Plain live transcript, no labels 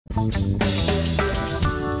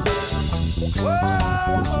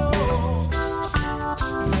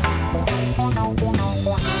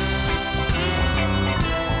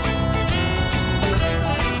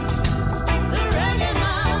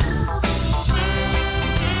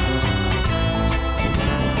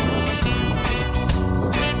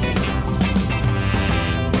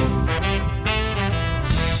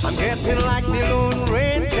Getting like the Lone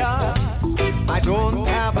Ranger. I don't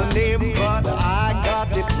have a name, but I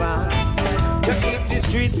got it found. To keep the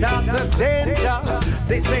streets out of danger.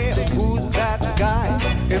 They say, who's that guy?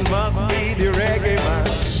 It must be the reggae man.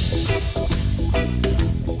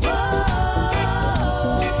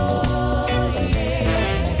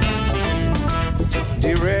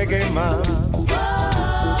 The reggae man.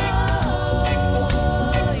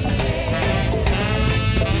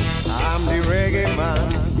 I'm the reggae man.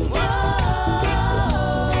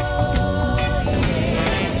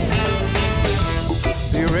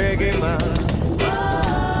 The reggae man.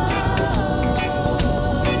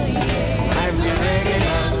 I'm the reggae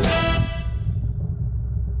man.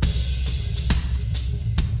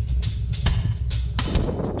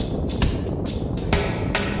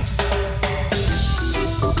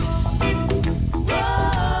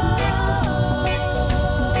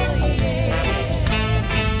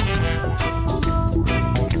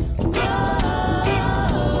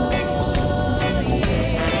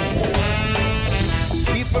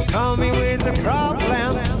 Call me with the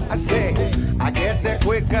problem. I say, I get there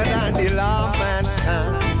quicker than the lawman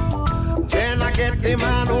can. Then I get the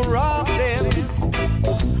man who robbed them.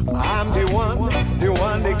 I'm the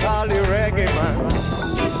one they call the reggae man.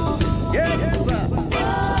 Yes, sir.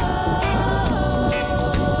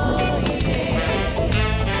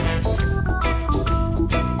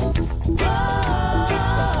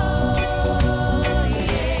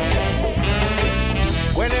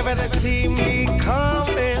 Whenever they see me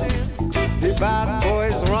coming, the bad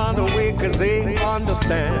boys run away cause they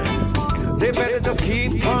understand. They better just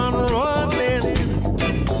keep on running,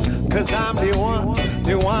 cause I'm the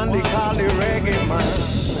one they call the reggae man.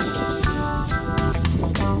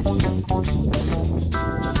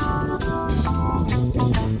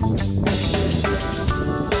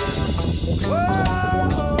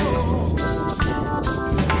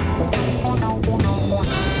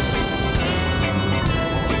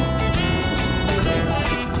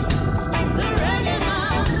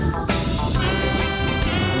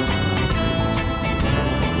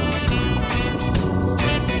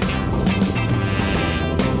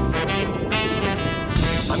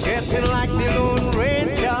 Getting like the Lone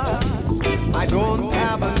Ranger. I don't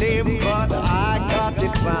have a name, but I got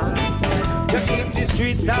it found. To keep the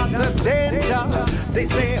streets out of danger. They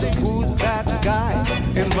say, who's that guy?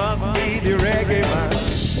 It must be the reggae man.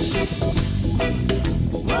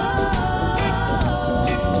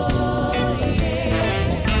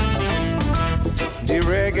 The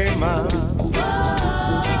reggae man.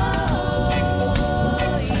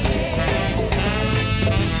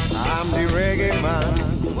 I'm the reggae man.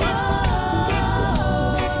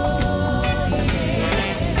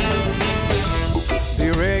 The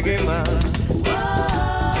reggae man.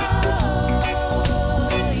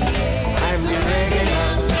 I'm the reggae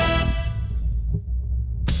man.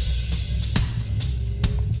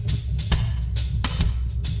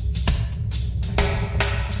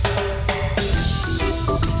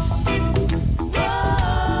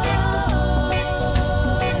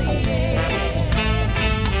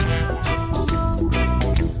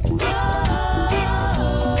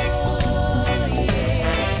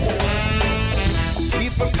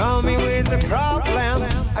 Call me with the problem.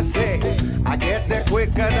 I say, I get there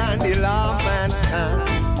quicker than the lawman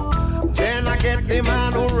can. Then I get the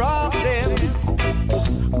man who robbed them.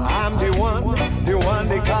 I'm the one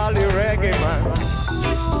they call the reggae man.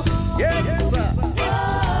 Yes, sir.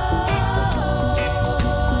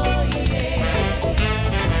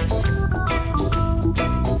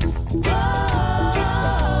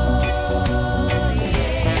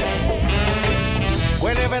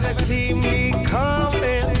 Whenever they see me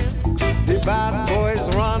coming, the bad boys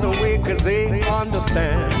run away cause they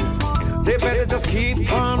understand. They better just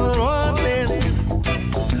keep on running,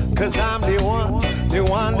 cause I'm the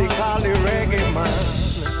one they call the reggae man.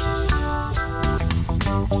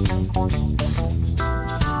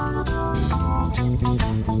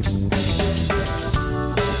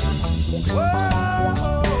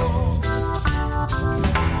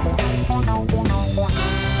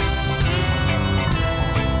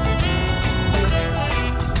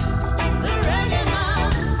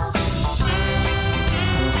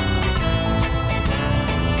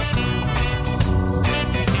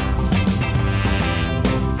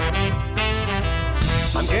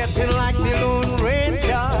 getting like the Lone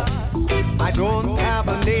Ranger. I don't have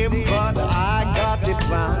a name, but I got it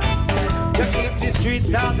planned to keep the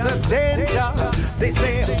streets out of danger. They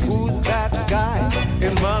say, who's that guy?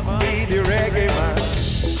 It must be the reggae man.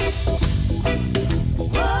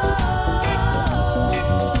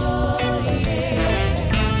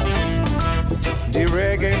 The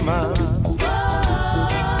reggae man.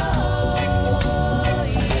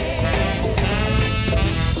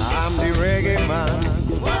 I'm the reggae man.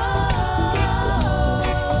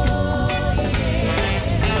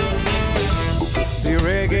 The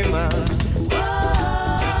reggae man.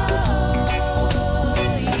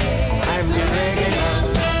 I'm the reggae man.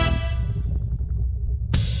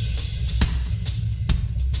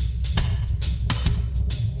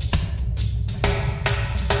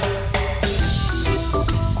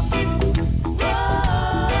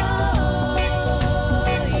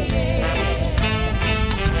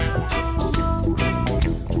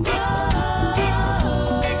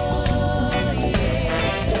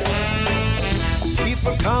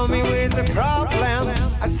 Call me with the problem.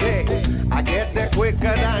 I say, I get there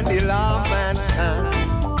quicker than the lawman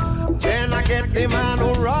can. Then I get the man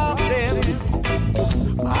who robbed them.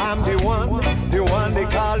 I'm the one they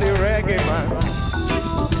call the reggae man.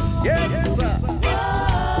 Yes, sir.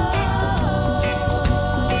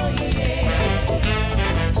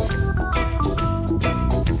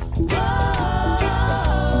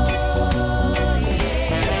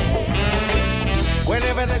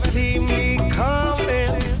 Whenever they see me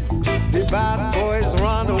coming, the bad boys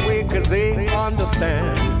run away cause they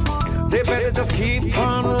understand. They better just keep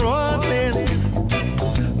on running,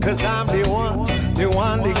 cause I'm the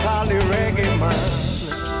one they call the reggae man.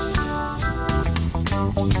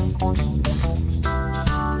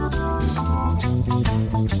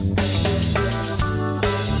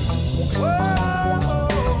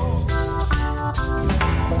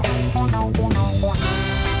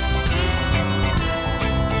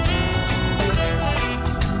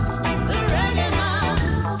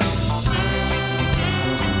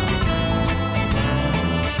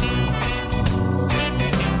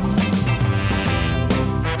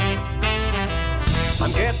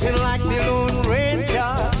 I'm getting like the Lone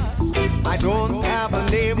Ranger. I don't have a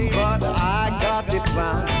name, but I got it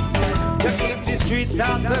planned to keep the streets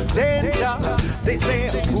out of danger. They say,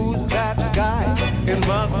 who's that guy? It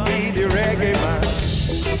must be the reggae man.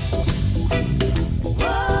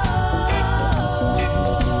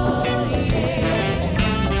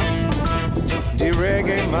 The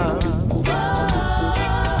reggae man.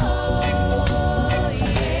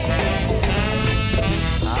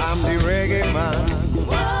 I'm the reggae man.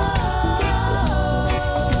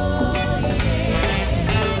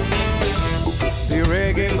 The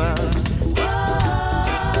reggae man.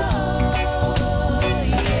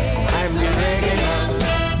 I'm the reggae man.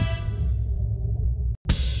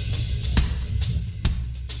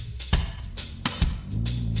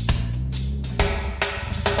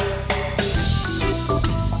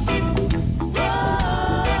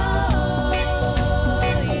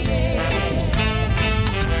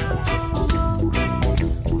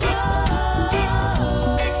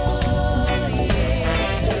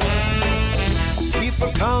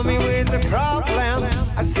 Call me with the problem.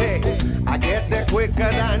 I say, I get there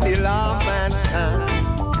quicker than the lawman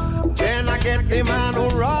can. Then I get the man who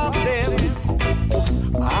robbed them.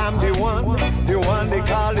 I'm the one they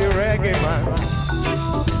call the reggae man.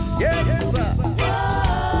 Yes, sir.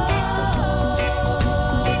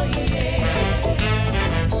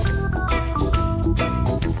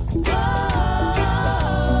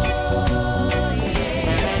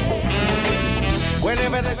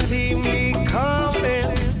 Whenever they see me coming,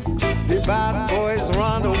 the bad boys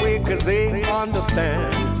run away cause they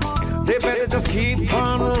understand. They better just keep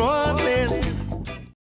on